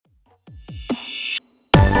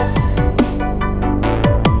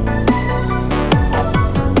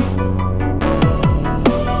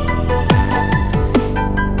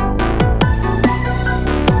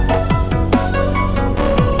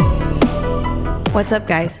What's up,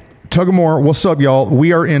 guys? Tug of More, what's up, y'all?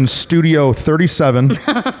 We are in Studio 37,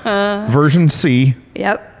 version C.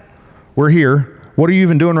 Yep. We're here. What are you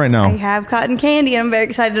even doing right now? I have cotton candy, and I'm very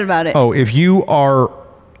excited about it. Oh, if you are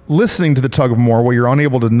listening to the Tug of More, what you're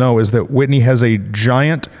unable to know is that Whitney has a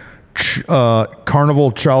giant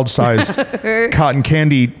carnival child-sized cotton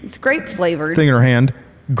candy It's grape flavored. thing in her hand.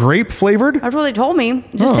 Grape flavored? That's what they told me.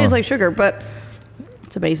 It just tastes like sugar, but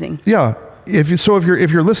it's amazing. Yeah. If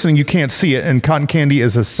you're listening, you can't see it, and cotton candy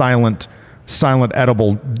is a silent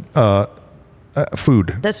edible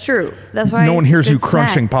food. That's true. That's why No one hears you it's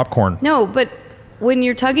crunching snack. popcorn. No, but when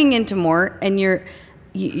you're tugging into more and you're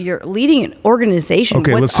leading an organization.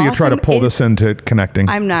 Okay, what's let's see you try to awesome pull is- this into connecting.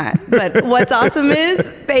 I'm not. But what's awesome is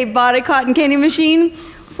they bought a cotton candy machine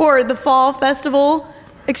for the fall festival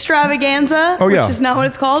extravaganza. Oh, yeah. Which is not what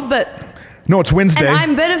it's called, but No, it's Wednesday. and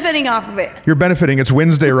I'm benefiting off of it. You're benefiting. It's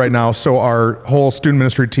Wednesday right now, so our whole student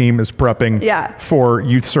ministry team is prepping for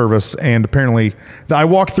youth service. And apparently, I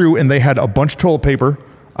walked through and they had a bunch of toilet paper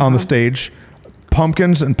on the stage,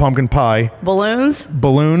 pumpkins and pumpkin pie,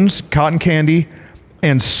 balloons, cotton candy,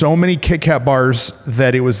 and so many Kit Kat bars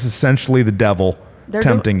that it was essentially the devil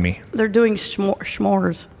tempting me. They're doing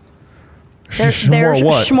s'mores. S'more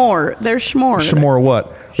what? They're s'more. S'more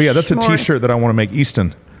what? But yeah, that's a S'more. T-shirt that I want to make.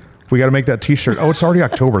 Easton, we got to make that T-shirt. Oh, it's already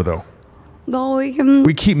October though. No,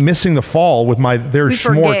 we keep missing the fall with their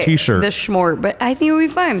s'more forget T-shirt. The s'more, but I think it'll be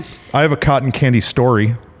fun. I have a cotton candy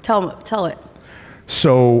story. Tell it.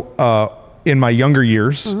 So in my younger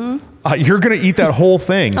years, you're going to eat that whole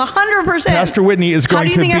thing. 100%. Pastor Whitney is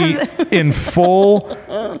going to be in full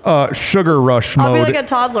sugar rush mode. I'll be like a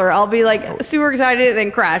toddler. I'll be like super excited and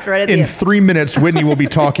then crash right at the In end. 3 minutes, Whitney will be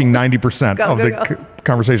talking 90% of the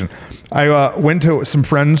conversation. I went to some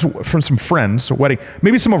friends' wedding,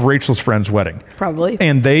 maybe some of Rachel's friends' wedding. Probably.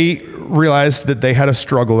 And they realized that they had a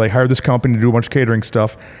struggle. They hired this company to do a bunch of catering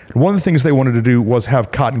stuff. And one of the things they wanted to do was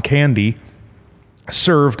have cotton candy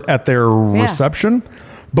served at their reception.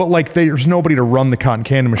 But like there's nobody to run the cotton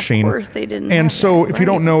candy machine. Of course they didn't. And so if you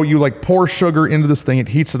don't know, you like pour sugar into this thing, it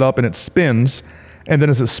heats it up and it spins. And then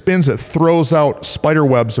as it spins, it throws out spider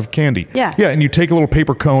webs of candy. Yeah. Yeah. And you take a little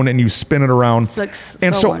paper cone and you spin it around.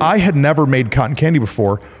 And so I had never made cotton candy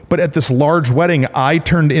before, but at this large wedding, I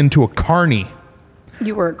turned into a carny.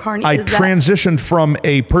 You were a carny? I transitioned from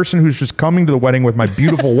a person who's just coming to the wedding with my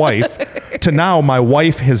beautiful wife to now my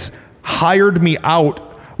wife has hired me out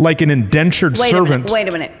like an indentured servant. Wait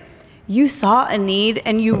a minute. You saw a need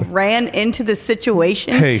and you ran into the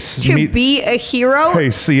situation to be a hero? Hey,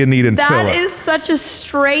 see a need and fill it. That is such a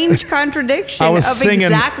strange contradiction of singing,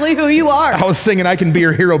 exactly who you are. I was singing I Can Be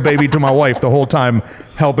Your Hero, Baby to my wife the whole time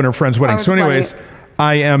helping her friend's wedding. So anyways,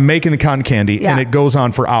 I am making the cotton candy and it goes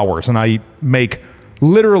on for hours. And I make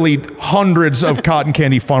literally hundreds of cotton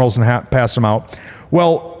candy funnels and pass them out.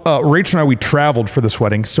 Well, Rachel and I, we traveled for this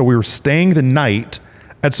wedding. So we were staying the night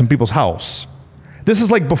at some people's house. This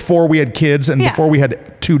is like before we had kids and before we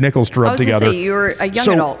had 2 nickels to rub together. Say, you were a young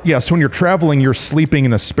adult. Yeah, so when you're traveling, you're sleeping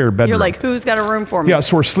in a spare bedroom. You're like, who's got a room for me? Yeah,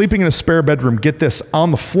 so we're sleeping in a spare bedroom, get this,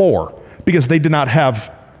 on the floor, because they did not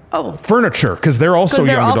have furniture, because they're also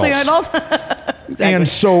young adults. Exactly. And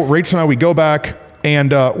so Rachel and I, we go back,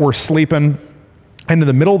 and we're sleeping, and in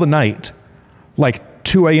the middle of the night, like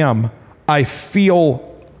 2 a.m., I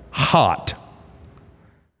feel hot.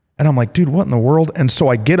 And I'm like, dude, what in the world? And so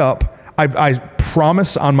I get up. I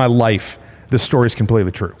promise on my life, this story is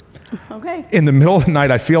completely true. Okay. In the middle of the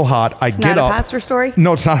night, I feel hot. I get up. It's not a pastor story?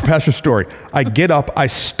 No, it's not a pastor story. I get up. I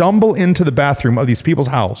stumble into the bathroom of these people's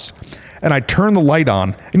house, and I turn the light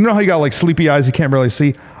on. And you know how you got like sleepy eyes, you can't really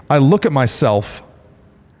see? I look at myself,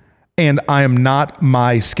 and I am not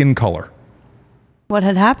my skin color. What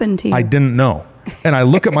had happened to you? I didn't know. And I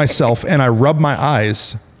look at myself, and I rub my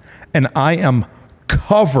eyes, and I am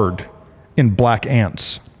covered in black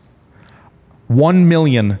ants. 1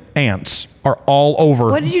 million ants are all over.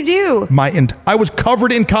 What did you do? I was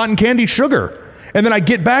covered in cotton candy sugar. And then I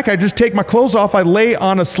get back, I just take my clothes off, I lay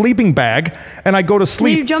on a sleeping bag, and I go to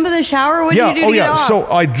sleep. Did you jump in the shower? What did you do to get off? So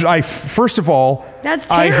I first of all,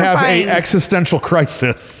 I have an existential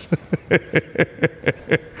crisis.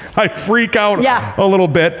 I freak out a little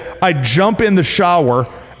bit. I jump in the shower,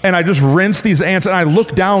 and I just rinse these ants, and I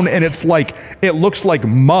look down, and it looks like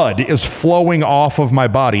mud is flowing off of my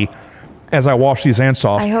body as I wash these ants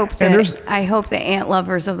off. I hope the ant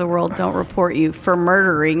lovers of the world don't report you for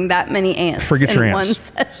murdering that many ants. Forget your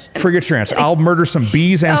ants. Forget your ants. I'll murder some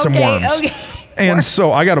bees and some worms. And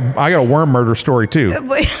so I got a worm murder story too. Of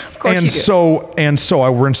course you do. So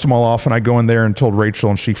I rinsed them all off, and I go in there and told Rachel,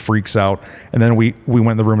 and she freaks out. And then we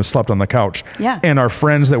went in the room and slept on the couch. Yeah. And our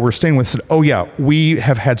friends that we're staying with said, "Oh yeah, we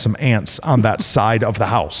have had some ants on that side of the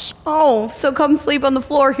house." Oh, so come sleep on the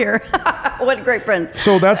floor here. What great friends.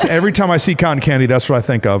 So that's every time I see cotton candy, that's what I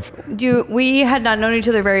think of. We had not known each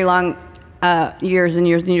other very long, years and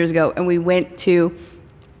years and years ago, and we went to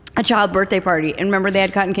a child birthday party, and remember they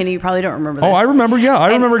had cotton candy. You probably don't remember this. Oh, I remember. Yeah,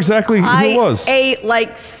 I remember exactly who it was. I ate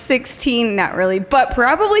like 16, not really, but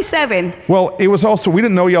probably 7. Well, it was also, we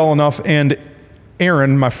didn't know y'all enough, and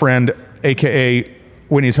Aaron, my friend, AKA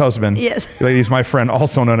Whitney's husband. Yes. Ladies, my friend,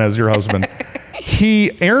 also known as your husband.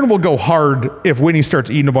 Aaron will go hard if Whitney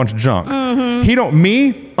starts eating a bunch of junk.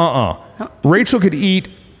 Rachel could eat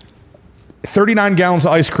 39 gallons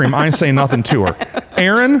of ice cream. I ain't saying nothing to her.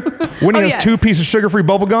 Aaron, when he has 2 pieces of sugar-free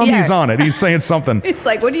bubble gum, he's on it. He's saying something. It's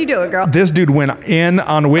like, what are you doing, girl? This dude went in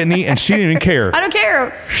on Whitney, and she didn't even care. I don't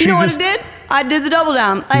care. You know what I did? I did the double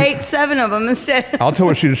down. I ate 7 of them instead. I'll tell you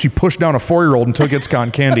what she did. She pushed down a 4-year-old until it gets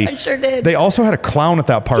cotton candy. I sure did. They also had a clown at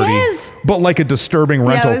that party. Yes. But like a disturbing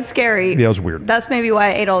rental. Yeah, it was scary. Yeah, it was weird. That's maybe why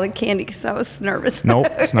I ate all the candy, because I was nervous. Nope,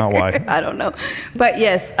 that's not why. I don't know. But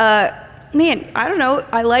yes, man, I don't know.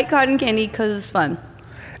 I like cotton candy because it's fun.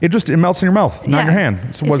 It melts in your mouth, not in your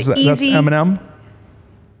hand. So what's that? Easy. That's M&M?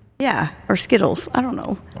 Yeah, or Skittles. I don't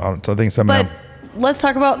know. So I think it's M&M. But let's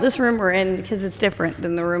talk about this room we're in, because it's different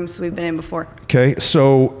than the rooms we've been in before. Okay,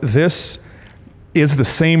 so this is the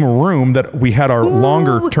same room that we had our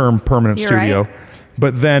longer-term permanent studio. Right.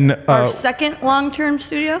 But then... our second long-term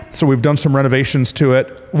studio? So we've done some renovations to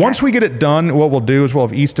it. Once we get it done, what we'll do is we'll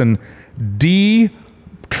have Easton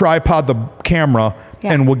tripod the camera,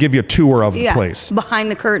 and we'll give you a tour of the place. Behind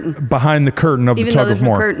the curtain. Behind the curtain of the Tug of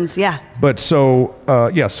War. Curtains, yeah. But so,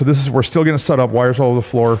 so this is, we're still getting set up, wires all over the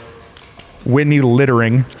floor. Whitney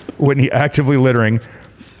actively littering.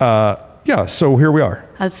 So here we are.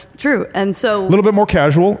 That's true. And so... a little bit more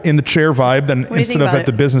casual in the chair vibe than instead of at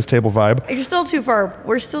the business table vibe. You're still too far,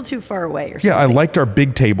 we're still too far away or something. Yeah, I liked our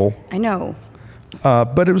big table. I know.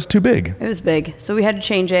 But it was too big. It was big. So we had to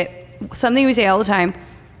change it. Something we say all the time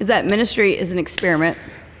is that ministry is an experiment.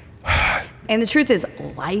 And the truth is,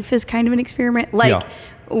 life is kind of an experiment.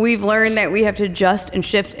 We've learned that we have to adjust and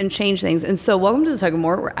shift and change things. And so welcome to the Tug of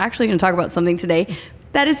War. We're actually going to talk about something today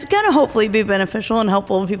that is going to hopefully be beneficial and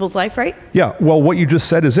helpful in people's life, right? Yeah. Well, what you just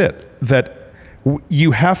said is it. That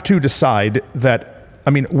you have to decide that,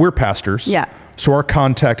 we're pastors. Yeah. So our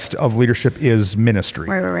context of leadership is ministry.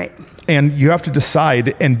 Right. And you have to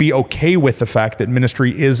decide and be okay with the fact that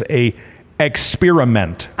ministry is a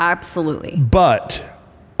experiment. Absolutely. But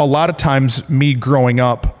a lot of times, me growing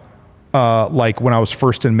up, like when I was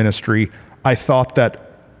first in ministry, I thought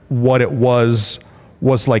that what it was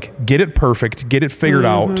like, get it perfect, get it figured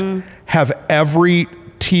out, have every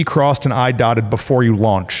T crossed and I dotted before you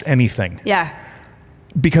launch anything. Yeah.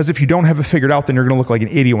 Because if you don't have it figured out, then you're going to look like an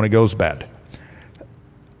idiot when it goes bad.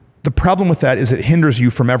 The problem with that is it hinders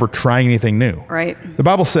you from ever trying anything new. Right. The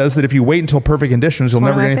Bible says that if you wait until perfect conditions, you'll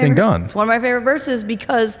never get anything done. It's one of my favorite verses,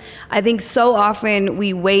 because I think so often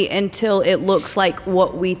we wait until it looks like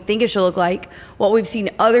what we think it should look like. What we've seen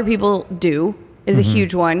other people do is a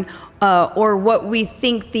huge one. Or what we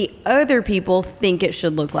think the other people think it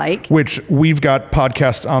should look like. Which we've got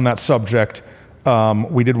podcasts on that subject.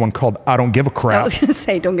 We did one called I Don't Give a Crap. I was going to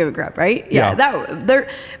say, don't give a crap, right? Yeah.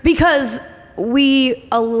 Because we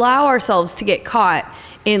allow ourselves to get caught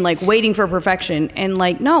in like waiting for perfection, and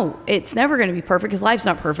like, no, it's never going to be perfect, because life's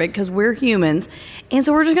not perfect, because we're humans. And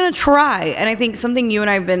so we're just going to try. And I think something you and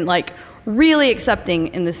I have been like really accepting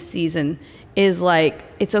in this season is like,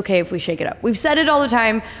 it's okay if we shake it up. We've said it all the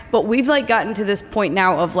time, but we've like gotten to this point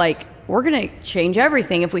now of like, we're going to change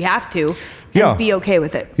everything if we have to, and be okay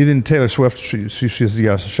with it. You think Taylor Swift, she says you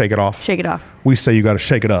got to shake it off. Shake it off. We say you got to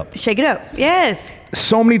shake it up. Shake it up. Yes.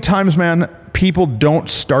 So many times, man, people don't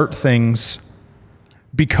start things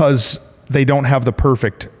because they don't have the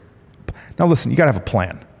perfect. Now listen, you got to have a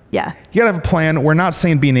plan. Yeah. You got to have a plan. We're not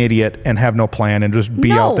saying be an idiot and have no plan and just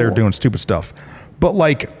be out there doing stupid stuff. But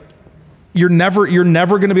like, you're never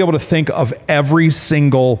going to be able to think of every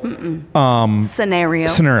single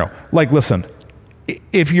scenario. Like, listen,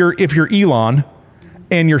 if you're Elon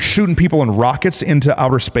and you're shooting people in rockets into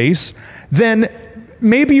outer space, then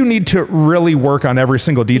maybe you need to really work on every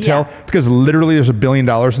single detail, because literally there's $1 billion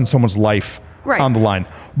in someone's life on the line.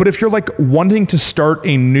 But if you're like wanting to start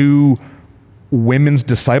a new women's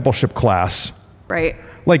discipleship class, right?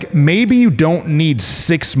 Like, maybe you don't need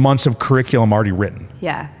 6 months of curriculum already written.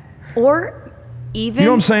 Yeah. Or even, you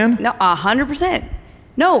know what I'm saying? No, 100%.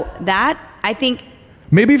 No, that I think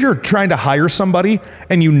Maybe if you're trying to hire somebody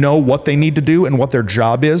and you know what they need to do and what their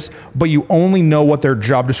job is, but you only know what their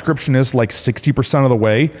job description is like 60% of the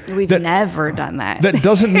way. We've never done that. That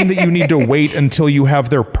doesn't mean that you need to wait until you have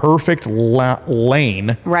their perfect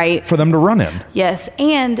lane for them to run in. Yes.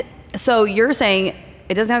 And so you're saying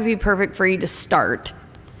it doesn't have to be perfect for you to start,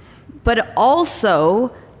 but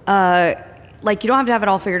also, like you don't have to have it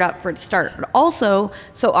all figured out for it to start. But also,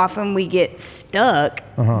 so often we get stuck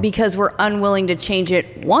because we're unwilling to change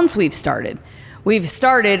it once we've started. We've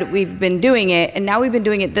started, we've been doing it, and now we've been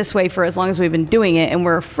doing it this way for as long as we've been doing it, and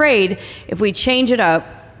we're afraid if we change it up,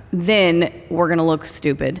 then we're going to look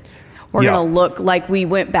stupid. We're going to look like we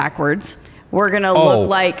went backwards. We're going to look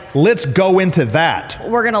like... Let's go into that.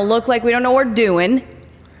 We're going to look like we don't know what we're doing.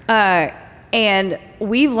 And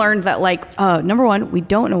we've learned that, like, number one, we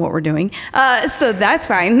don't know what we're doing. So that's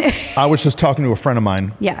fine. I was just talking to a friend of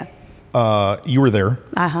mine. Yeah. You were there.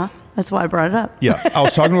 That's why I brought it up. Yeah. I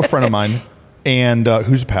was talking to a friend of mine and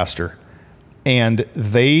who's a pastor. And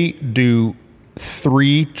they do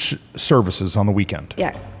 3 services on the weekend.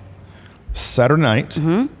 Yeah. Saturday night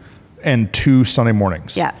and 2 Sunday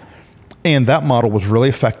mornings. Yeah. And that model was really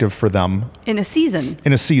effective for them. In a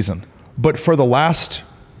season. But for the last...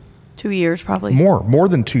 2 years, probably. More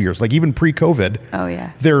than 2 years, like even pre-COVID. Oh,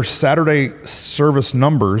 yeah. Their Saturday service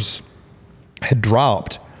numbers had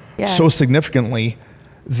dropped so significantly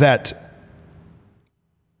that,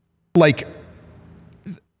 like,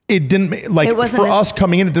 it didn't, like, for us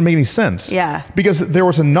coming in, it didn't make any sense. Yeah. Because there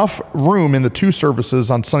was enough room in the 2 services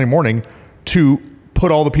on Sunday morning to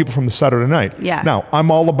put all the people from the Saturday night. Yeah. Now, I'm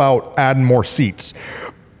all about adding more seats.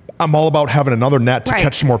 I'm all about having another net to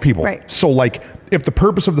catch some more people. Right. So, like, if the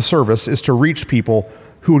purpose of the service is to reach people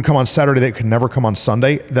who would come on Saturday that could never come on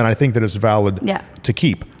Sunday, then I think that it's valid to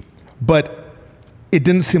keep. But it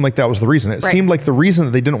didn't seem like that was the reason. It seemed like the reason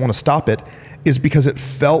that they didn't want to stop it is because it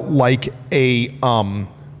felt like a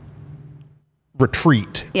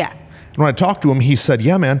retreat. Yeah. And when I talked to him, he said,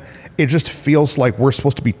 yeah, man, it just feels like we're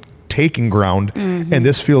supposed to be taking ground, and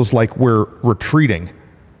this feels like we're retreating.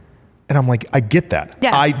 And I'm like, I get that.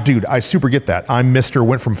 Yeah. I super get that. I'm Mr.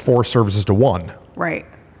 went from 4 services to 1. Right.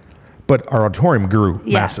 But our auditorium grew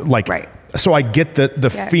massive. Like, so I get the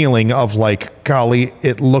feeling of like, golly,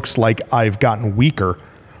 it looks like I've gotten weaker.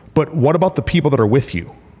 But what about the people that are with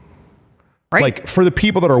you? Right. Like, for the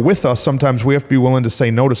people that are with us, sometimes we have to be willing to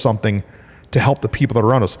say no to something to help the people that are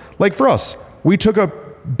around us. Like for us, we took a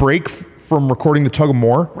break from recording the Tug of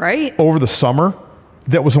War over the summer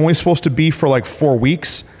that was only supposed to be for like 4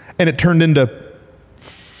 weeks. And it turned into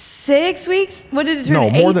 6 weeks? What did it turn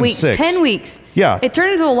into? No, more 8 than weeks, 6. 10 weeks. Yeah. It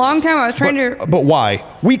turned into a long time. I was trying to... But why?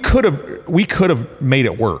 We could have made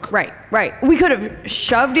it work. Right. We could have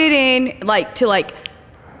shoved it in like to like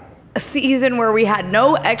a season where we had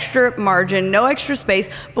no extra margin, no extra space,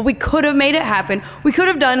 but we could have made it happen. We could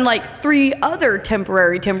have done like 3 other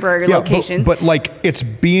temporary locations. But like, it's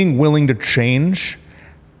being willing to change,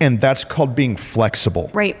 and that's called being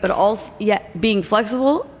flexible. Right. But also, being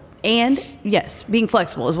flexible. And yes, being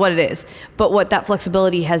flexible is what it is. But what that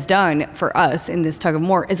flexibility has done for us in this Tug of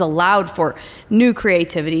War is allowed for new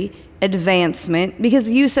creativity, advancement,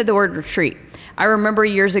 because you said the word retreat. I remember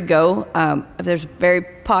years ago, there's a very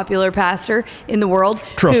popular pastor in the world.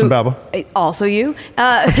 Trust and Baba. Also you,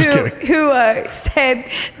 who said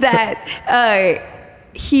that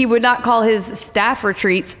he would not call his staff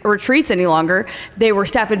retreats any longer. They were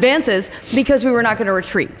staff advances because we were not going to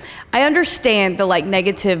retreat. I understand the like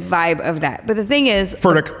negative vibe of that, but the thing is,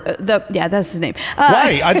 Furtick. That's his name.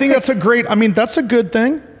 Why? I think that's that's a good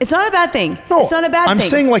thing. It's not a bad thing. No, it's not a bad thing. I'm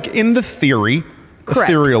saying like in the theory,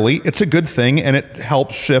 ethereally, it's a good thing, and it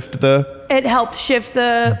helps shift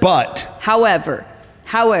the. But. However.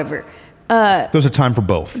 There's a time for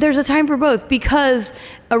both. There's a time for both, because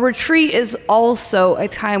a retreat is also a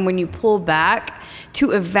time when you pull back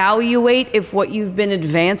to evaluate if what you've been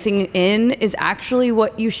advancing in is actually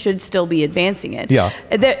what you should still be advancing in. Yeah.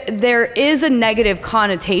 There is a negative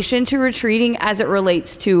connotation to retreating as it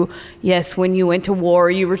relates to, yes, when you went to war,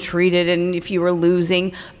 you retreated, and if you were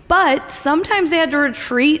losing. But sometimes they had to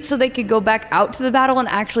retreat so they could go back out to the battle and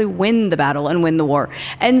actually win the battle and win the war.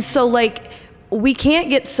 And so, like, we can't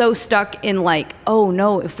get so stuck in like, oh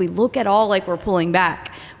no, if we look at all like we're pulling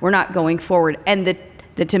back, we're not going forward. And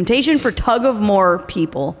the temptation for Tug of War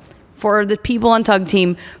people, for the people on Tug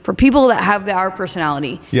Team, for people that have our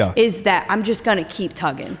personality, is that I'm just gonna keep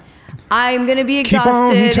tugging. I'm gonna be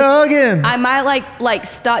exhausted. Keep on tugging. I might like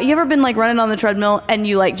stop. You ever been like running on the treadmill and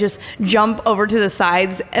you like just jump over to the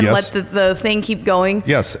sides and let the thing keep going?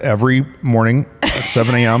 Yes, every morning at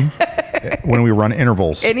 7 a.m. when we run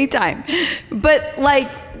intervals. Anytime. But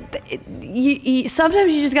like,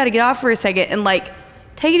 sometimes you just got to get off for a second and like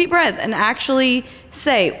take a deep breath and actually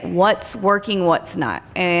say what's working, what's not.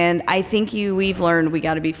 And I think we've learned we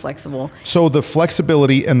got to be flexible. So the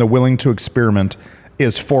flexibility and the willing to experiment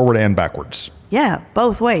is forward and backwards. Yeah,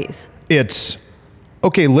 both ways. It's,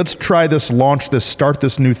 okay, let's try this, launch this, start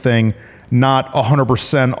this new thing, not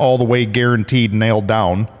 100% all the way guaranteed, nailed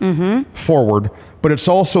down forward. But it's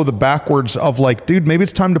also the backwards of like, dude, maybe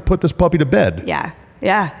it's time to put this puppy to bed. Yeah,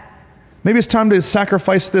 yeah. Maybe it's time to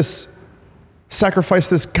sacrifice this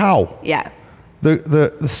cow. Yeah.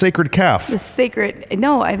 The sacred calf. The sacred.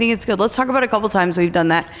 No, I think it's good. Let's talk about a couple times we've done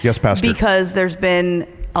that. Yes, Pastor. Because there's been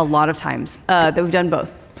a lot of times that we've done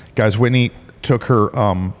both. Guys, Whitney took her.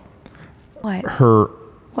 What? Her.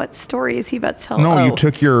 What story is he about to tell? No, you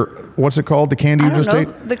took your, what's it called? The candy you just ate?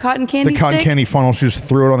 The cotton candy The cotton stick? candy funnel. She just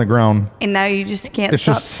threw it on the ground. And now you just can't It's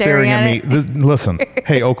stop just staring at me. Listen,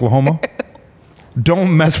 hey, Oklahoma,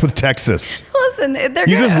 don't mess with Texas. Listen,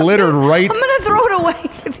 you just littered right. I'm going to throw it away.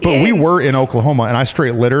 But we were in Oklahoma, and I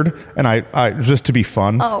straight littered, and I just to be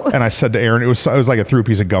fun, and I said to Aaron, it was like I threw a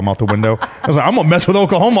piece of gum out the window. I was like, I'm going to mess with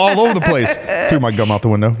Oklahoma all over the place. Threw my gum out the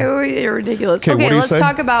window. Oh, you're ridiculous. Okay, let's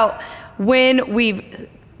talk about when we've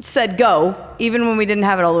said go, even when we didn't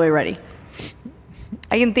have it all the way ready.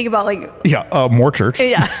 I can think about like... Yeah, more church.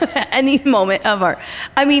 Yeah, any moment of our...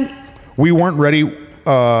 I mean... We weren't ready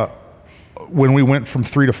when we went from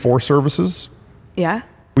 3 to 4 services. Yeah.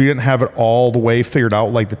 We didn't have it all the way figured out,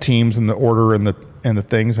 like the teams and the order and the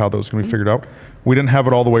things, how those can be figured out. We didn't have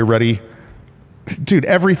it all the way ready. Dude,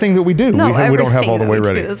 everything that we do, we don't have all the way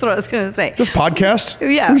ready. That's what I was going to say. This podcast,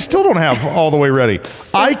 yeah, we still don't have all the way ready.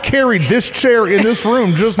 I carried this chair in this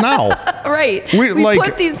room just now. Right. We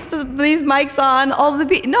put these mics on.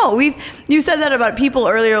 You said that about people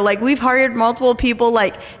earlier. Like we've hired multiple people.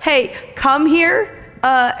 Like, hey, come here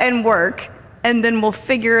and work, and then we'll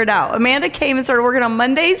figure it out. Amanda came and started working on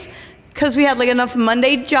Mondays because we had like enough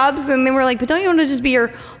Monday jobs, and then we're like, but don't you want to just be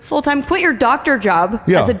your full-time, quit your doctor job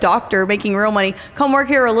as a doctor making real money, come work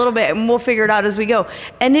here a little bit and we'll figure it out as we go.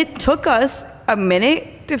 And it took us a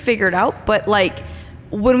minute to figure it out, but like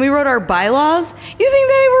when we wrote our bylaws, you think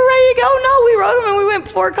they were ready to go? No, we wrote them and we went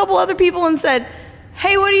before a couple other people and said,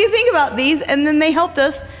 hey, what do you think about these? And then they helped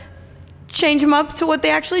us change them up to what they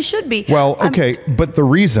actually should be. Well, okay, but the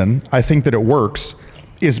reason I think that it works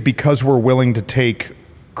is because we're willing to take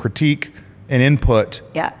critique and input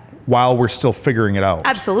while we're still figuring it out.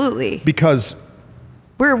 Absolutely. Because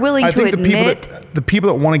we're willing to admit the people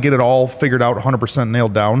that want to get it all figured out 100%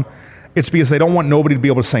 nailed down, it's because they don't want nobody to be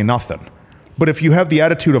able to say nothing. But if you have the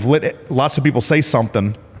attitude of lots of people say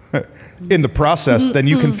something in the process, then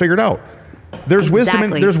you can figure it out. There's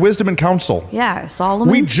wisdom in counsel. Yeah, Solomon.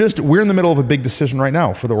 We're in the middle of a big decision right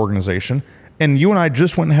now for the organization, and you and I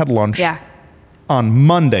just went and had lunch. Yeah. On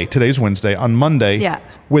Monday, today's Wednesday, on Monday,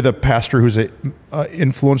 with a pastor who's an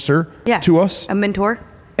influencer to us. A mentor.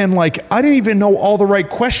 And like, I didn't even know all the right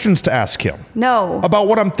questions to ask him. No. About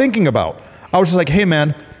what I'm thinking about. I was just like, hey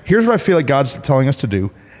man, here's what I feel like God's telling us to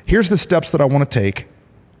do. Here's the steps that I want to take.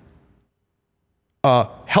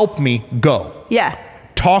 Help me go. Yeah.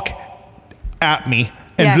 Talk at me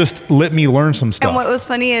and just let me learn some stuff. And what was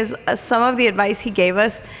funny is some of the advice he gave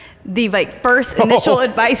us, the first initial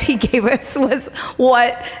advice he gave us was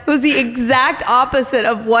the exact opposite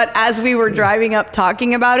of what, as we were driving up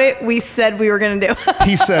talking about it, we said we were going to do.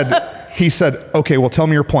 He said, okay, well, tell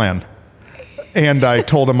me your plan. And I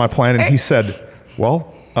told him my plan, and he said,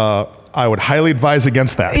 well, I would highly advise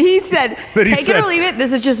against that. He said, take it or leave it.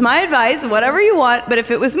 This is just my advice, whatever you want. But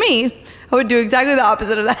if it was me, I would do exactly the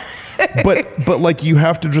opposite of that. but like, you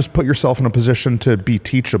have to just put yourself in a position to be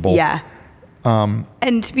teachable. Yeah.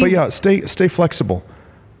 And to be, stay flexible.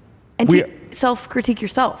 And to self-critique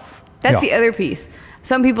yourself. That's the other piece.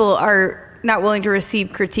 Some people are not willing to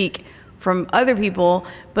receive critique from other people,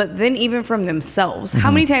 but then even from themselves.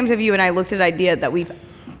 How many times have you and I looked at an idea that we've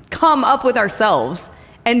come up with ourselves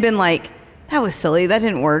and been like, that was silly, that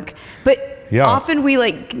didn't work. But often we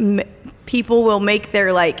people will make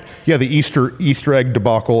their the Easter egg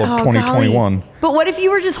debacle of 2021. Golly. But what if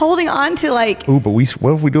you were just holding on to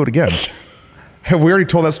what if we do it again? Have we already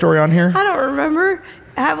told that story on here? I don't remember.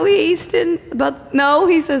 Have we, Easton? No,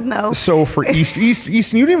 he says no. So for Easton, you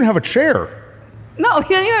didn't even have a chair. No, he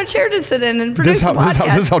didn't even have a chair to sit in and produce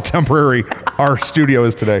this is how temporary our studio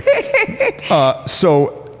is today.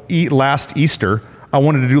 Last Easter, I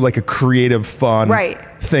wanted to do a creative, fun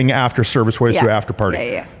thing after service, where it's to after party.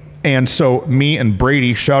 Yeah. And so me and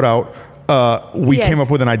Brady, shout out, we came up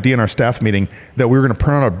with an idea in our staff meeting that we were going to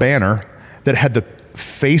print out a banner that had the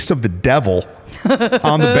face of the devil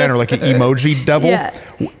on the banner, like an emoji devil. Yeah.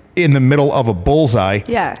 in the middle of a bullseye.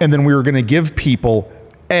 Yeah. And then we were going to give people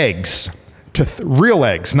eggs, real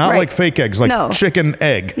eggs, not like fake eggs, like chicken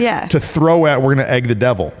egg. Yeah. To throw at, we're going to egg the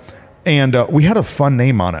devil. And we had a fun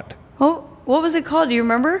name on it. Oh, what was it called? Do you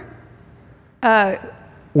remember? We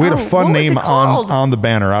had a fun name on the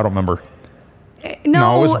banner. I don't remember.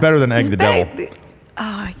 No, it was better than egg the devil.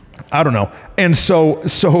 I don't know. And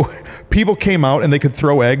so people came out and they could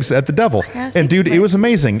throw eggs at the devil. And dude, it was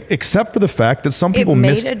amazing, except for the fact that some people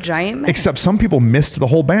missed a giant mess. Except some people missed the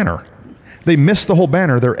whole banner. They missed the whole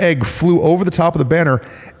banner. Their egg flew over the top of the banner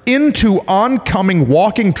into oncoming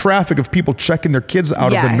walking traffic of people checking their kids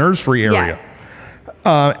out of the nursery area.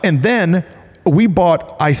 And then we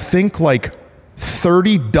bought, I think, like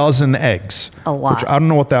 30 dozen eggs. A lot. Which I don't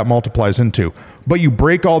know what that multiplies into. But you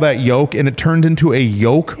break all that yolk and it turned into a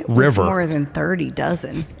yolk river. More than 30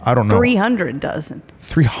 dozen. I don't know. 300 dozen.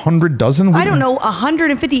 300 dozen? I don't know.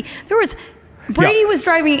 150. Brady was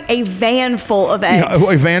driving a van full of eggs.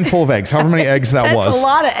 Yeah, a van full of eggs. However many eggs that was. That's a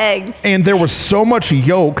lot of eggs. And there was so much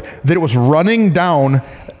yolk that it was running down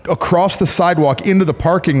across the sidewalk into the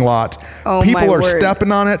parking lot. Oh, people are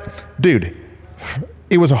stepping on it. Dude,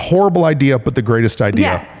 it was a horrible idea, but the greatest idea.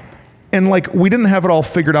 Yeah. And like, we didn't have it all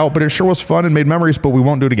figured out, but it sure was fun and made memories, but we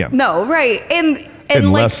won't do it again. No, right. And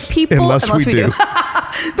unless we do.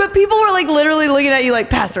 But people were like literally looking at you like,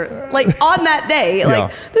 Pastor, like on that day,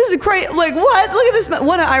 like, this is crazy. Like, what? Look at this.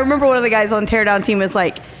 I remember one of the guys on Teardown team was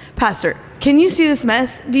like, Pastor, can you see this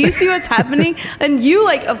mess? Do you see what's happening? And you,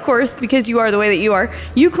 like, of course, because you are the way that you are,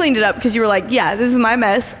 you cleaned it up because you were like, yeah, this is my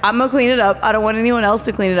mess. I'm going to clean it up. I don't want anyone else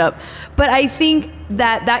to clean it up. But I think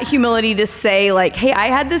that humility to say, like, hey, I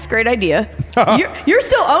had this great idea. You're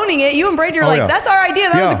still owning it. You and Brady are that's our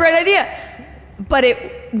idea. That was a great idea. But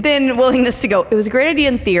then willingness to go, it was a great idea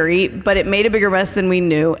in theory, but it made a bigger mess than we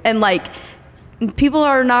knew. And like, people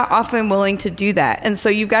are not often willing to do that. And so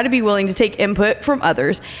you've got to be willing to take input from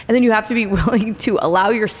others. And then you have to be willing to allow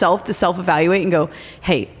yourself to self-evaluate and go,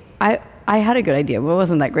 hey, I had a good idea, but it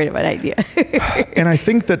wasn't that great of an idea. And I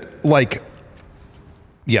think that, like,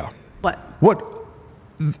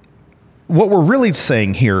 What we're really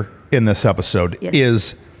saying here in this episode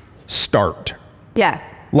is start. Yeah.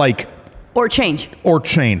 Like, Or change.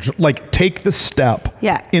 Like, take the step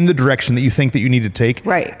in the direction that you think that you need to take.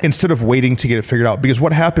 Right. Instead of waiting to get it figured out. Because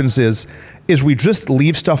what happens is we just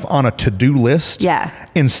leave stuff on a to-do list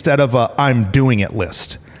instead of a I'm doing it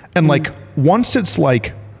list. And like, once it's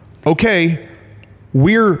like, okay,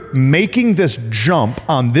 we're making this jump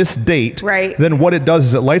on this date, then what it does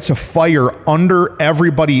is it lights a fire under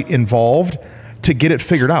everybody involved to get it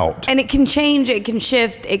figured out. And it can change, it can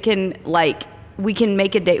shift, it can, like, we can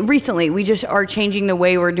make a day. Recently, we just are changing the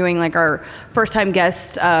way we're doing like our first time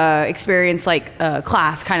guest experience, like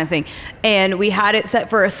class kind of thing. And we had it set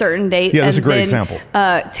for a certain date. Yeah, that's a great example.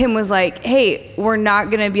 Tim was like, hey, we're not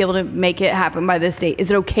going to be able to make it happen by this date. Is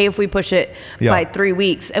it okay if we push it by 3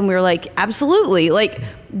 weeks? And we were like, absolutely. Like,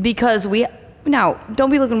 because now, don't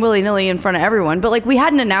be looking willy-nilly in front of everyone, but like, we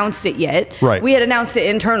hadn't announced it yet. Right. We had announced it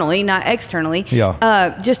internally, not externally.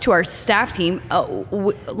 Just to our staff team.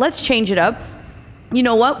 Let's change it up. You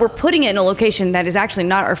know what? We're putting it in a location that is actually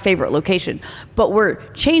not our favorite location, but we're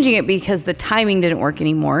changing it because the timing didn't work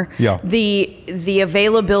anymore. The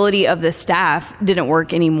availability of the staff didn't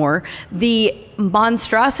work anymore. The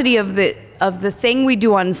monstrosity of the thing we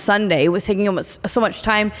do on Sunday was taking so much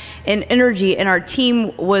time and energy, and our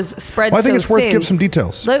team was spread so thin. I think it's worth give some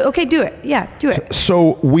details. Okay, do it. Yeah, do it.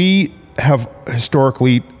 So we have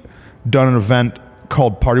historically done an event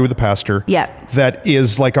called Party with the Pastor. That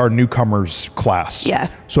is like our newcomers class.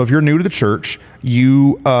 So if you're new to the church,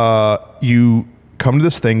 you come to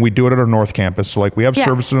this thing. We do it at our North Campus. So like, we have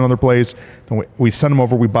service in another place. Then we send them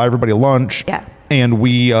over. We buy everybody a lunch. And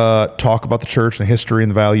we talk about the church and the history and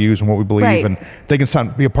the values and what we believe. And they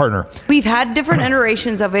can be a partner. We've had different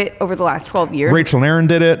iterations of it over the last 12 years. Rachel and Aaron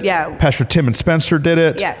did it. Pastor Tim and Spencer did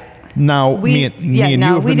it. Now me and you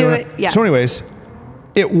have been doing it. So anyways,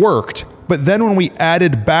 it worked. But then when we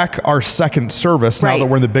added back our second service, now that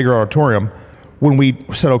we're in the bigger auditorium, when we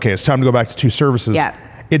said, okay, it's time to go back to 2 services,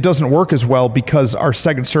 it doesn't work as well because our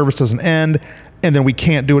second service doesn't end, and then we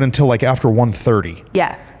can't do it until like after 1:30.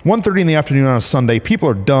 1:30 in the afternoon on a Sunday, people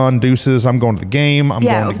are done, deuces, I'm going to the game, I'm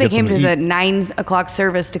going to if they came to the 9 o'clock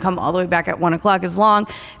service to come all the way back at 1 o'clock is long.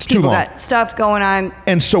 It's people too long. Got stuff going on.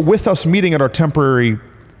 And so with us meeting at our temporary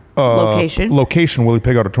location, Willie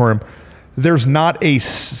Pig Auditorium, there's not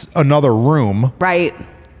another room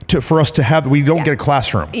for us to have. We don't get a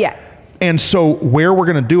classroom. And so where we're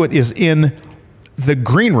going to do it is in the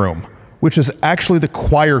green room, which is actually the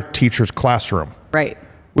choir teacher's classroom.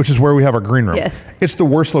 Which is where we have our green room. It's the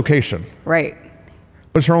worst location.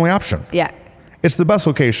 but it's our only option. Yeah. It's the best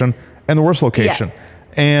location and the worst location. Yeah.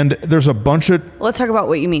 And there's a bunch of... Let's talk about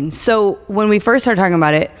what you mean. So when we first started talking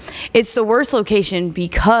about it, it's the worst location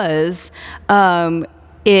because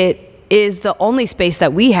it is the only space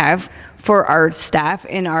that we have for our staff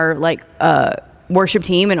and our worship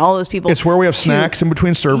team and all those people. It's where we have snacks in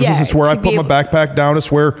between services. Yeah, it's where I put my backpack down.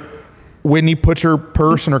 It's where Whitney puts her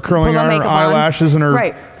purse and her curling iron, her eyelashes and her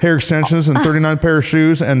hair extensions and 39 pair of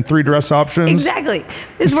shoes and 3 dress options. Exactly.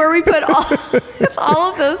 It's where we put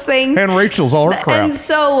all of those things. And Rachel's all her crap. And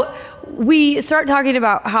so we start talking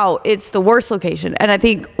about how it's the worst location. And I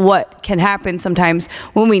think what can happen sometimes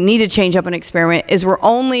when we need to change up an experiment is we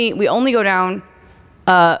only go down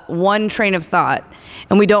one train of thought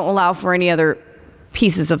and we don't allow for any other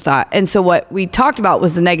pieces of thought. And so what we talked about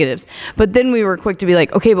was the negatives, but then we were quick to be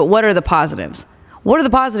like, okay, but what are the positives? What are the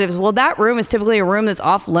positives? Well, that room is typically a room that's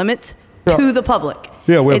off limits to the public.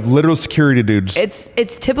 Yeah, we have literal security dudes.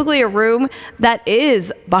 It's typically a room that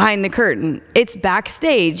is behind the curtain. It's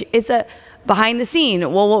backstage. It's a behind the scene.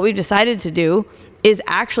 Well, what we've decided to do is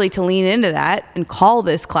actually to lean into that and call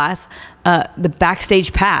this class the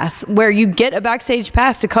Backstage Pass, where you get a backstage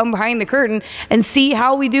pass to come behind the curtain and see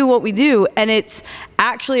how we do what we do. And it's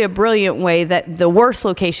actually a brilliant way that the worst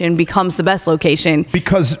location becomes the best location.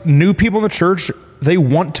 Because new people in the church, they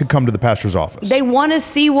want to come to the pastor's office. They want to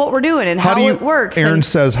see what we're doing and how it works. Aaron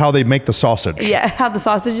says how they make the sausage. Yeah, how the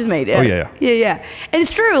sausage is made. Yes. Oh, yeah. Yeah. And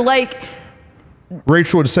it's true. Like,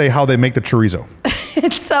 Rachel would say how they make the chorizo.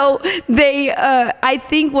 And so I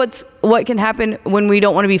think what can happen when we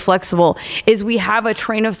don't want to be flexible is we have a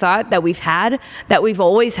train of thought that we've had, that we've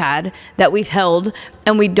always had, that we've held,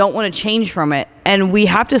 and we don't want to change from it. And we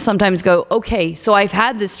have to sometimes go, okay, so I've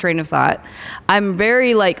had this train of thought. I'm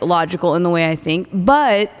very logical in the way I think,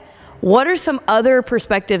 but what are some other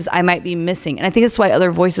perspectives I might be missing? And I think that's why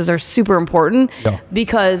other voices are super important,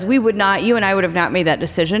 because you and I would have not made that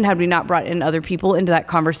decision had we not brought in other people into that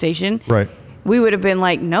conversation. Right. We would have been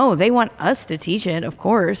like, no, they want us to teach it. Of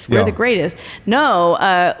course, we're the greatest.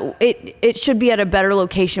 No, it should be at a better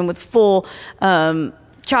location with full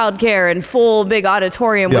childcare and full big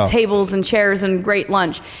auditorium with tables and chairs and great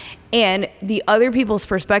lunch. And the other people's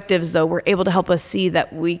perspectives, though, were able to help us see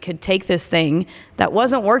that we could take this thing that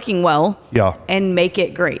wasn't working well and make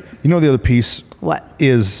it great. You know, the other piece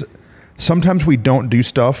is sometimes we don't do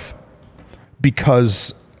stuff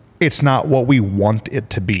because it's not what we want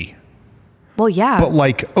it to be. Well, yeah.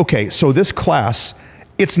 But okay, so this class,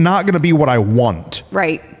 it's not going to be what I want.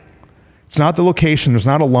 Right. It's not the location. There's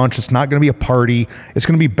not a lunch. It's not going to be a party. It's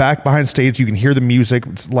going to be back behind stage. You can hear the music.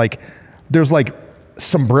 It's there's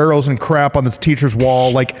sombreros and crap on this teacher's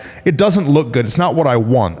wall. It doesn't look good. It's not what I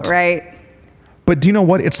want. Right. But do you know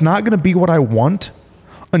what? It's not going to be what I want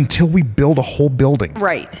until we build a whole building.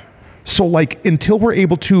 Right. So until we're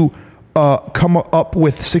able to come up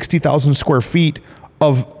with 60,000 square feet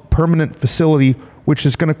of permanent facility, which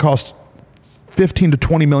is going to cost $15 to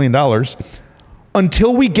 $20 million,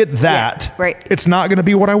 until we get that, it's not going to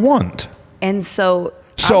be what I want. And so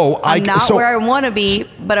I'm not where I want to be,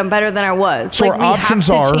 but I'm better than I was. So our options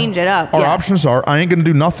are change it up. Our options are I ain't going to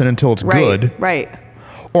do nothing until it's good. Right.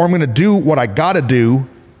 Or I'm going to do what I got to do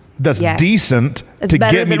that's decent to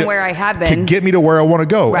get me to where I have been, to get me to where I want to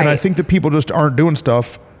go. Right. And I think that people just aren't doing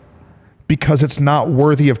stuff because it's not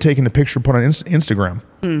worthy of taking a picture put on Instagram.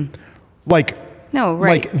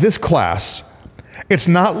 This class, it's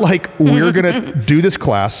not like we're going to do this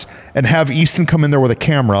class and have Easton come in there with a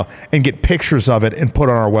camera and get pictures of it and put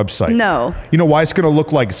on our website. No. You know why? It's going to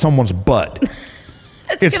look like someone's butt.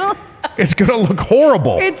 It's going to look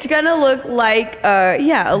horrible. It's going to look like,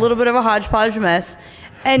 a little bit of a hodgepodge mess.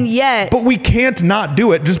 And yet... But we can't not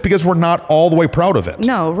do it just because we're not all the way proud of it.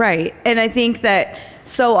 No, right. And I think that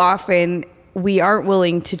so often we aren't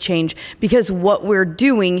willing to change because what we're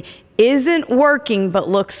doing isn't working but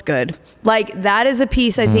looks good. That is a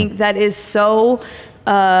piece I think that is so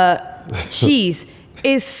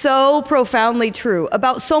is so profoundly true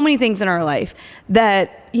about so many things in our life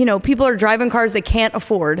that, people are driving cars they can't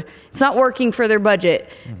afford. It's not working for their budget,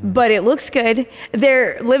 but it looks good.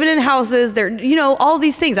 They're living in houses. They're, all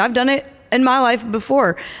these things. I've done it in my life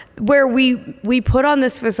before where we put on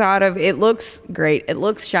this facade of it looks great. It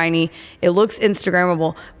looks shiny. It looks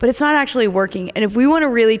Instagrammable, but it's not actually working. And if we want to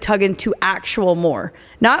really tug into actual more,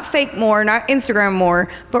 not fake more, not Instagram more,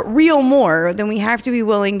 but real more, then we have to be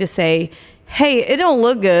willing to say, hey, it don't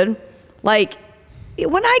look good.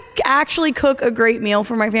 When I actually cook a great meal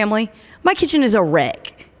for my family, my kitchen is a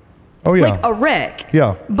wreck. Oh yeah. A wreck.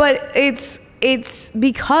 Yeah. But it's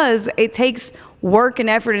because it takes work and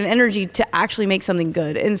effort and energy to actually make something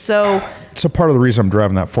good. And so it's a part of the reason I'm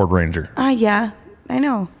driving that Ford Ranger. Yeah. I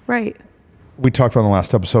know. Right. We talked about in the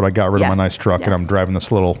last episode, I got rid of my nice truck and I'm driving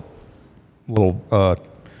this little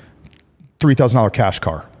 $3,000 cash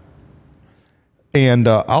car. And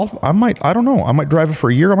I might drive it for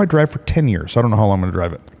a year. I might drive it for 10 years. I don't know how long I'm going to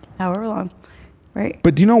drive it. However long. Right.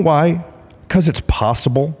 But do you know why? Because it's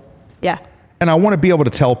possible. Yeah. And I want to be able to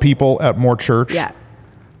tell people at more church,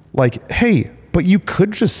 like, hey, but you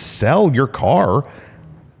could just sell your car.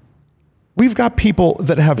 We've got people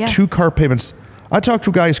that have 2 car payments. I talked to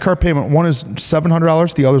a guy, his car payment, one is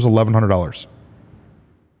 $700, the other's $1,100.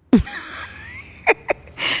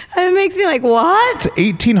 It makes me like, what?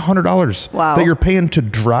 It's $1,800 that you're paying to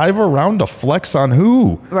drive around to flex on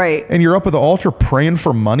who? Right. And you're up at the altar praying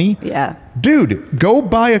for money? Yeah. Dude, go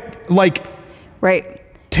buy Right.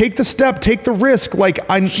 Take the step, take the risk.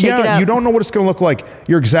 You don't know what it's going to look like.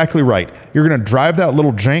 You're exactly right. You're going to drive that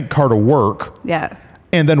little jank car to work. Yeah.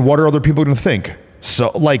 And then what are other people going to think?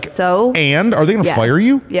 And are they going to fire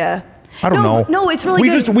you? Yeah. I don't know. No, it's really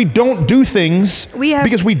good. We don't do things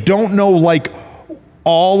because we don't know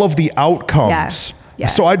all of the outcomes. Yeah.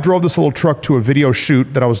 So I drove this little truck to a video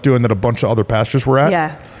shoot that I was doing that a bunch of other pastors were at.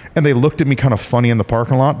 Yeah. And they looked at me kind of funny in the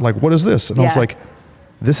parking lot, like, what is this? And I was like,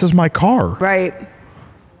 this is my car. Right.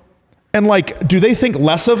 And do they think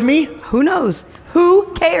less of me? Who knows?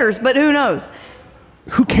 Who cares? But who knows?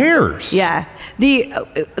 Who cares? Yeah.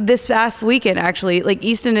 This past weekend, actually,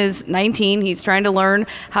 Easton is 19. He's trying to learn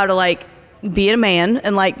how to be a man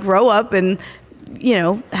and grow up and,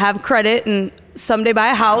 have credit and someday buy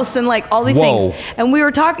a house and all these things. And we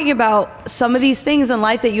were talking about some of these things in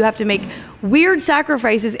life that you have to make weird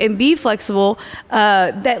sacrifices and be flexible,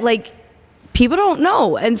 that people don't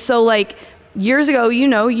know. And so years ago, you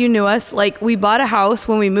knew us, we bought a house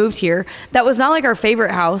when we moved here that was not our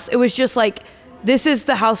favorite house. It was just this is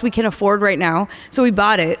the house we can afford right now. So we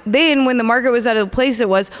bought it. Then when the market was at a place it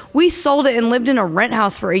was, we sold it and lived in a rent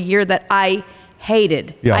house for a year that I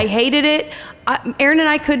hated. Yeah. I hated it. Aaron and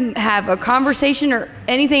I couldn't have a conversation or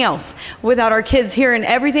anything else without our kids hearing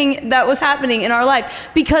everything that was happening in our life,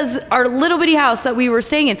 because our little bitty house that we were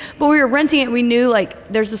staying in, but we were renting it. We knew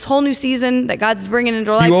there's this whole new season that God's bringing into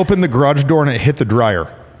our life. You opened the garage door and it hit the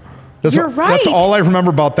dryer. You're right. That's all I remember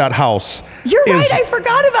about that house. You're right. I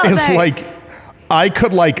forgot about that. It's I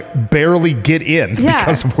could barely get in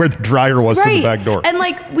because of where the dryer was to the back door. And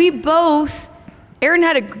we both, Aaron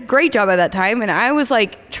had a great job at that time, and I was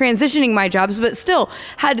transitioning my jobs, but still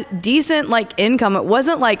had decent income. It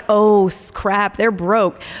wasn't oh crap, they're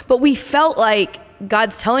broke. But we felt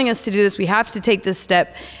God's telling us to do this. We have to take this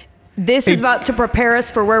step. This is about to prepare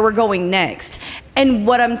us for where we're going next. And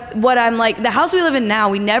what I'm the house we live in now,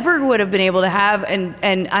 we never would have been able to have,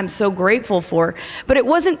 and I'm so grateful for. But it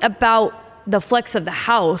wasn't about the flex of the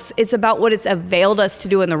house. It's about what it's availed us to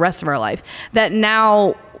do in the rest of our life. That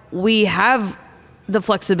now we have the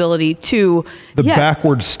flexibility to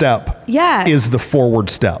backward step is the forward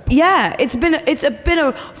step. Yeah, it's been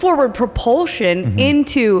a forward propulsion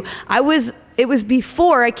into it was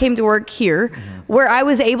before I came to work here where I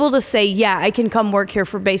was able to say, I can come work here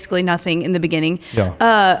for basically nothing in the beginning.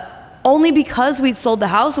 Only because we'd sold the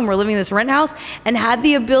house and we're living in this rent house and had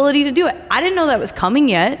the ability to do it. I didn't know that was coming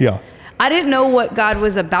yet. Yeah. I didn't know what God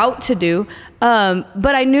was about to do,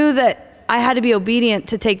 but I knew that I had to be obedient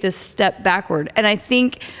to take this step backward. And I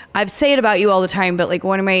think I've say it about you all the time, but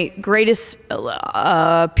one of my greatest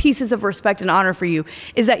pieces of respect and honor for you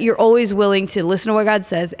is that you're always willing to listen to what God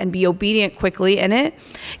says and be obedient quickly in it.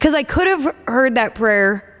 Because I could have heard that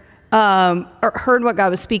prayer or heard what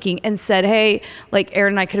God was speaking and said, hey,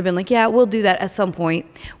 Aaron and I could have been yeah, we'll do that at some point.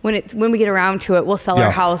 When we get around to it, we'll sell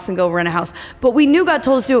our house and go rent a house. But we knew God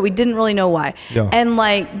told us to do it. We didn't really know why. Yeah. And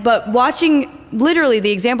but watching literally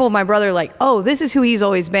the example of my brother, oh, this is who he's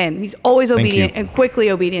always been. He's always obedient and quickly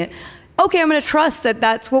obedient. Okay, I'm going to trust that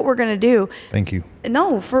that's what we're going to do. Thank you.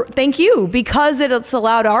 No, thank you, because it's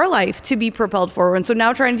allowed our life to be propelled forward. And so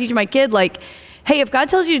now trying to teach my kid, hey, if God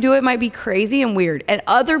tells you to do it, it might be crazy and weird. And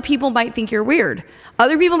other people might think you're weird.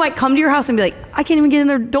 Other people might come to your house and be I can't even get in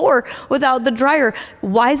their door without the dryer.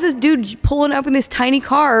 Why is this dude pulling up in this tiny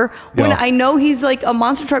car when I know he's a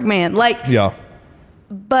monster truck man?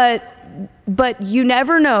 But you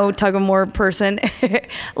never know, tug of war person.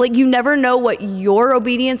 You never know what your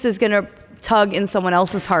obedience is going to tug in someone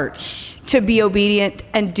else's heart to be obedient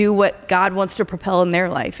and do what God wants to propel in their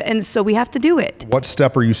life. And so we have to do it. What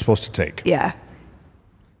step are you supposed to take? Yeah.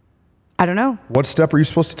 I don't know. What step are you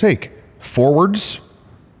supposed to take? Forwards?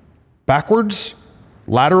 Backwards?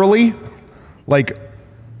 Laterally?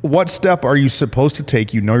 What step are you supposed to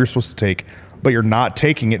take? You know you're supposed to take, but you're not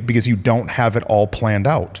taking it because you don't have it all planned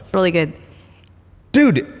out. Really good.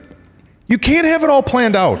 Dude, You can't have it all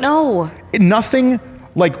planned out. No. Nothing,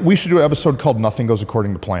 like we should do an episode called Nothing Goes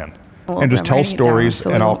According to Plan. Well, and just tell stories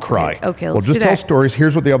and I'll cry. Okay, let's just tell stories.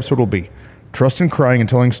 Here's what the episode will be. Trust in crying and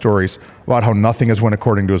telling stories about how nothing has went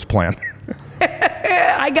according to his plan.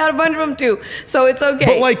 I got a bunch of them too, so it's okay.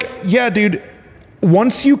 But like, yeah, dude,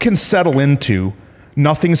 once you can settle into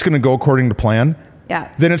nothing's going to go according to plan,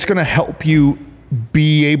 then it's going to help you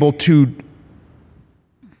be able to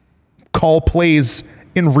call plays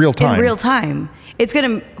in real time. In real time. It's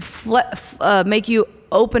going to make you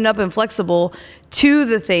open up and flexible to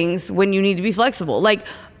the things when you need to be flexible. Like,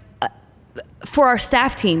 for our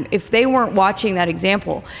staff team, if they weren't watching that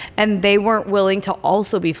example and they weren't willing to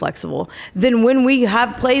also be flexible, then when we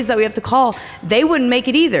have plays that we have to call, they wouldn't make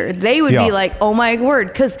it either. They would be like, oh my word,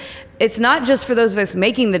 because it's not just for those of us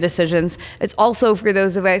making the decisions, it's also for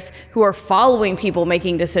those of us who are following people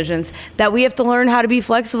making decisions, that we have to learn how to be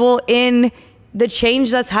flexible in the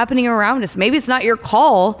change that's happening around us. Maybe it's not your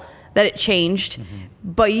call that it changed,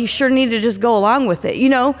 but you sure need to just go along with it, you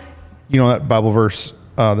know? You know that Bible verse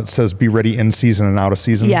that says be ready in season and out of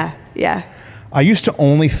season? Yeah. I used to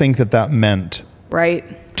only think that meant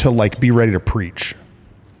to like be ready to preach.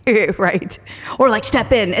 Right. Or like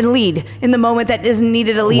step in and lead in the moment that isn't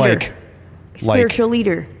needed a leader. Spiritual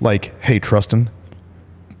leader. Like, hey, Trustin,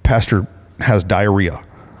 pastor has diarrhea,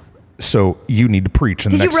 so you need to preach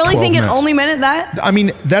in the next 12 minutes. Did you really think it only meant that? I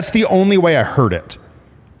mean, that's the only way I heard it.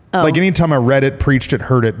 Oh. Like anytime I read it, preached it,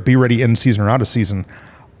 heard it, be ready in season or out of season.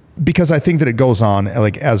 Because I think that it goes on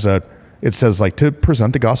like it says like to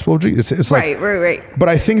present the gospel of Jesus. It's like, right. But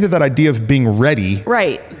I think that idea of being ready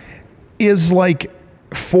is like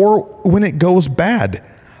for when it goes bad.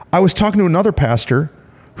 I was talking to another pastor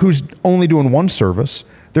who's only doing one service.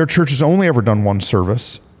 Their church has only ever done one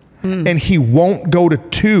service. And he won't go to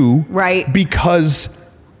two because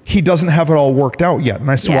he doesn't have it all worked out yet.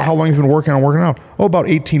 And I said, well, how long have you been working out? Oh, about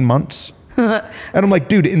 18 months. And I'm like,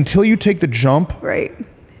 dude, until you take the jump.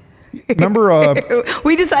 Remember,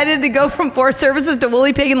 we decided to go from 4 services to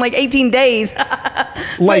Woolly Pig in like 18 days.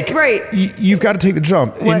 You've got to take the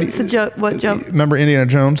jump. What jump? Remember Indiana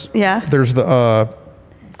Jones? Yeah. There's the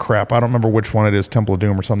I don't remember which one it is, Temple of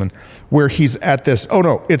Doom or something, where he's at this. Oh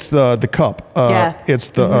no, it's the cup. It's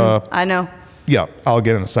the. I know. Yeah, I'll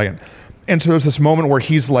get in a second. And so there's this moment where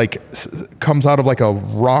he's like comes out of like a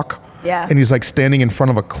rock. Yeah. And he's like standing in front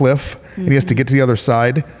of a cliff, and he has to get to the other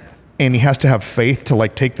side. And he has to have faith to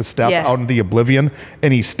like take the step out into the oblivion,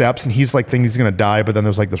 and he steps and he's like thinking he's going to die, but then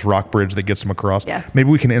there's like this rock bridge that gets him across. Maybe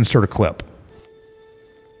we can insert a clip.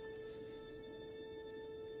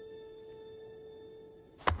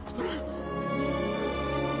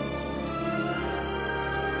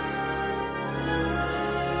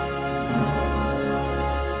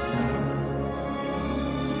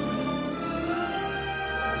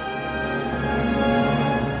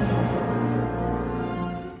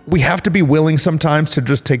 We have to be willing sometimes to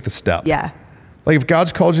just take the step. Yeah. Like if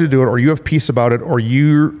God's called you to do it, or you have peace about it, or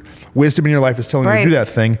your wisdom in your life is telling you to do that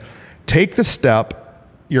thing, take the step.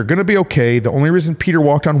 You're going to be okay. The only reason Peter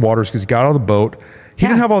walked on water is because he got out of the boat. He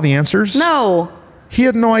didn't have all the answers. No. He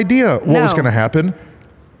had no idea what was going to happen.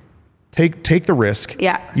 Take the risk.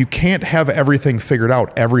 Yeah. You can't have everything figured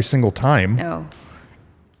out every single time. No.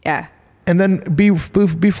 Yeah. And then be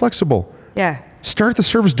flexible. Yeah. Start the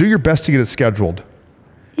service. Do your best to get it scheduled.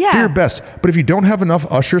 Yeah. Do your best. But if you don't have enough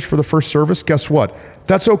ushers for the first service, guess what?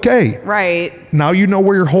 That's okay. Right. Now you know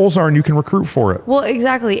where your holes are and you can recruit for it. Well,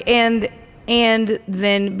 exactly. And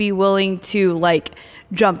then be willing to like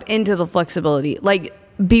jump into the flexibility. Like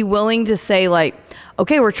be willing to say like,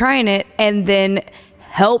 okay, we're trying it, and then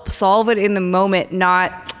help solve it in the moment.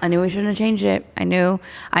 Not, I knew we shouldn't have changed it. I knew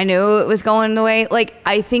it was going the way. Like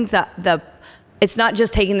I think that it's not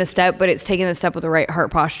just taking the step, but it's taking the step with the right heart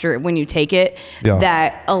posture when you take it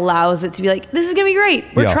that allows it to be like, this is going to be great.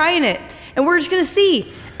 We're trying it and we're just going to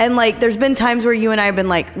see. And like, there's been times where you and I have been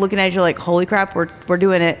like looking at you like, holy crap, we're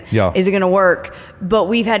doing it. Yeah. Is it going to work? But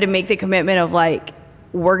we've had to make the commitment of like,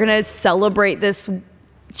 we're going to celebrate this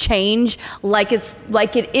change like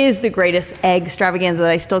it is the greatest egg extravaganza that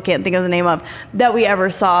I still can't think of the name of that we ever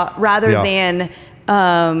saw, rather than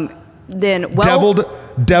deviled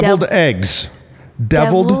eggs.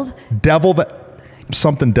 Deviled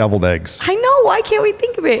eggs. I know. Why can't we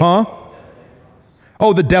think of it? Huh?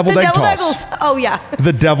 Oh, the deviled egg toss. Oh, yeah.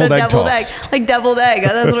 The deviled egg toss. Like deviled egg.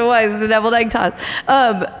 That's what it was. The deviled egg toss.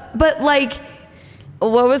 But like,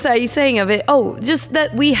 what was I saying of it? Oh, just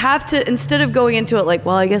that we have to, instead of going into it like,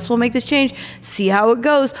 well, I guess we'll make this change, see how it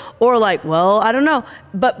goes. Or like, well, I don't know.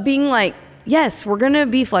 But being like, yes, we're going to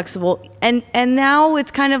be flexible. And now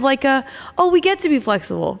it's kind of like we get to be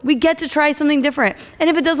flexible. We get to try something different. And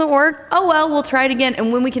if it doesn't work, oh, well, we'll try it again.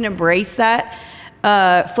 And when we can embrace that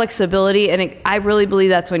flexibility, and I really believe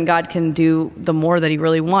that's when God can do the more that he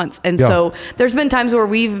really wants. And so there's been times where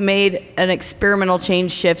we've made an experimental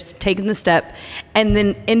change shift, taken the step, and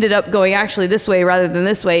then ended up going actually this way rather than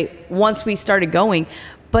this way once we started going.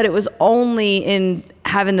 But it was only in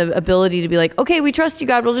having the ability to be like, okay, we trust you,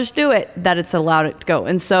 God, we'll just do it, that it's allowed it to go.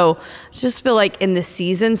 And so I just feel like in this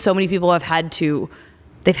season, so many people they've had to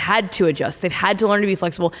adjust. They've had to learn to be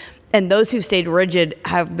flexible. And those who've stayed rigid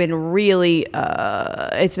have been really,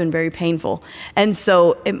 it's been very painful. And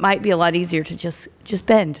so it might be a lot easier to just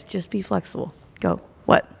bend, just be flexible. Go.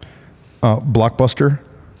 What? Blockbuster.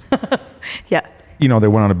 Yeah. You know, they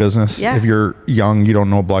went out of business. Yeah. If you're young, you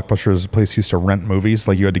don't know Blockbuster is a place used to rent movies.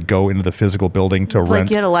 Like you had to go into the physical building to rent. Like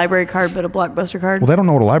you had a library card, but a Blockbuster card. Well, they don't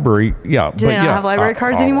know what a library, Do they not have library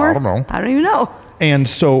cards anymore? I don't know. I don't even know. And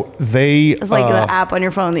so it's like the app on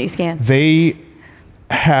your phone that you scan. They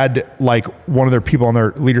had like one of their people on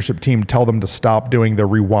their leadership team tell them to stop doing the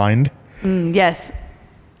rewind. Yes.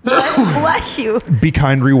 Bless you. Be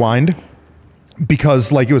Kind Rewind.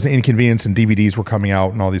 Because like it was an inconvenience and DVDs were coming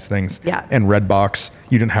out and all these things. Yeah. And Redbox,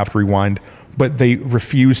 you didn't have to rewind. But they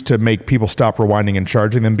refused to make people stop rewinding and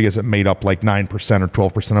charging them because it made up like 9% or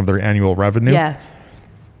 12% of their annual revenue. Yeah.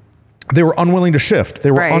 They were unwilling to shift.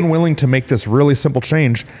 They were unwilling to make this really simple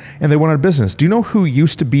change, and they went out of business. Do you know who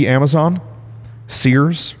used to be Amazon?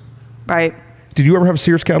 Sears. Right. Did you ever have a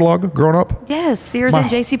Sears catalog growing up? Yes, Sears and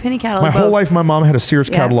JCPenney catalog. My whole life, my mom had a Sears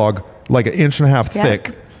catalog, like an inch and a half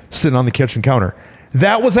thick, sitting on the kitchen counter.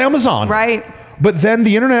 That was Amazon. Right. But then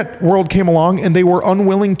the internet world came along, and they were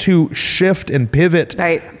unwilling to shift and pivot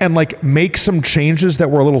and like make some changes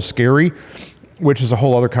that were a little scary, which is a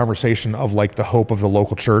whole other conversation of like the hope of the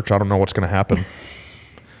local church. I don't know what's going to happen.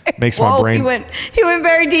 Makes my brain. He went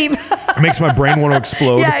very deep. Makes my brain want to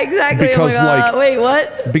explode. Yeah, exactly. Because wait,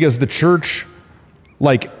 what? Because the church,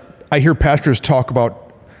 like I hear pastors talk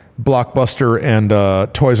about Blockbuster and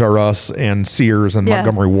Toys R Us and Sears and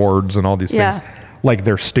Montgomery Ward's and all these things like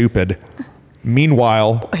they're stupid.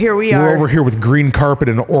 Meanwhile, here we're over here with green carpet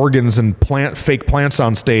and organs and fake plants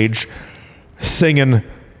on stage, singing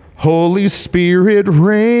 "Holy Spirit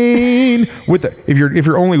Rain." If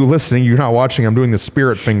you're only listening, you're not watching. I'm doing the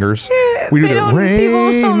spirit fingers. We do the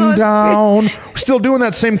rain down. We're still doing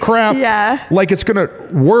that same crap. Yeah. Like it's gonna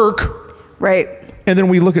work. Right. And then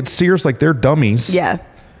we look at Sears like they're dummies. Yeah.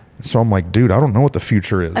 So I'm like, dude, I don't know what the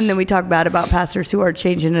future is. And then we talk bad about pastors who are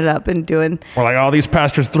changing it up and doing. We're like, oh, these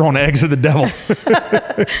pastors throwing eggs at the devil. Who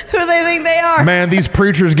do they think they are? Man, these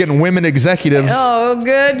preachers getting women executives. Oh,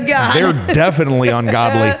 good God. They're definitely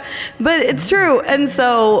ungodly. But it's true. And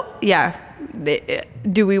so, yeah.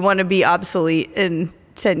 Do we want to be obsolete in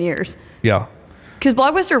 10 years? Yeah. Because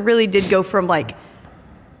Blockbuster really did go from like,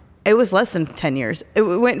 it was less than 10 years. It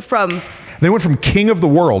went from... They went from king of the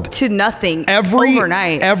world to nothing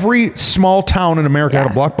overnight. Every small town in America had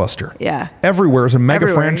a Blockbuster. Yeah. Everywhere is a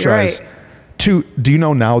mega franchise. Right. Do you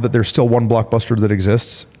know now that there's still one Blockbuster that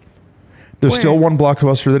exists? There's still one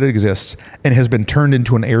Blockbuster that exists and has been turned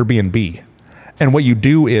into an Airbnb. And what you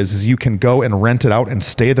do is you can go and rent it out and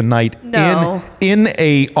stay the night in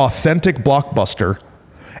a authentic Blockbuster.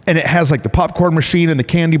 And it has like the popcorn machine and the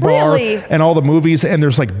candy bar and all the movies. And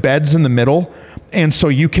there's like beds in the middle. And so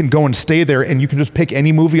you can go and stay there and you can just pick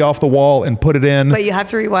any movie off the wall and put it in. But you have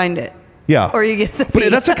to rewind it. Yeah. Or you get the But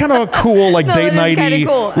that's a kind of a cool like date nighty,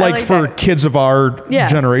 cool. like for kids of our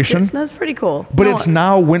generation. That's pretty cool. But it's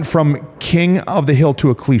now went from king of the hill to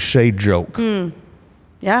a cliche joke.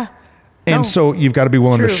 Yeah. And so you've got to be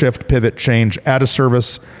willing to shift, pivot, change, add a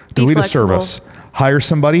service, delete a service, hire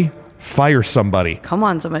somebody, fire somebody. Come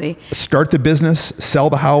on, somebody. Start the business, sell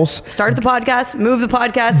the house. Start the podcast, move the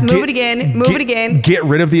podcast, move it again. Get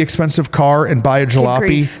rid of the expensive car and buy a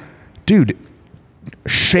jalopy. Dude,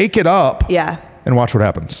 shake it up. Yeah. And watch what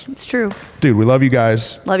happens. It's true. Dude, we love you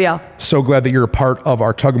guys. Love y'all. So glad that you're a part of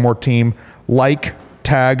our Tug of More team. Like,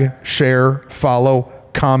 tag, share, follow,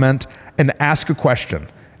 comment, and ask a question.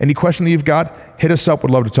 Any question that you've got, hit us up. We'd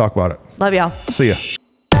love to talk about it. Love y'all. See ya.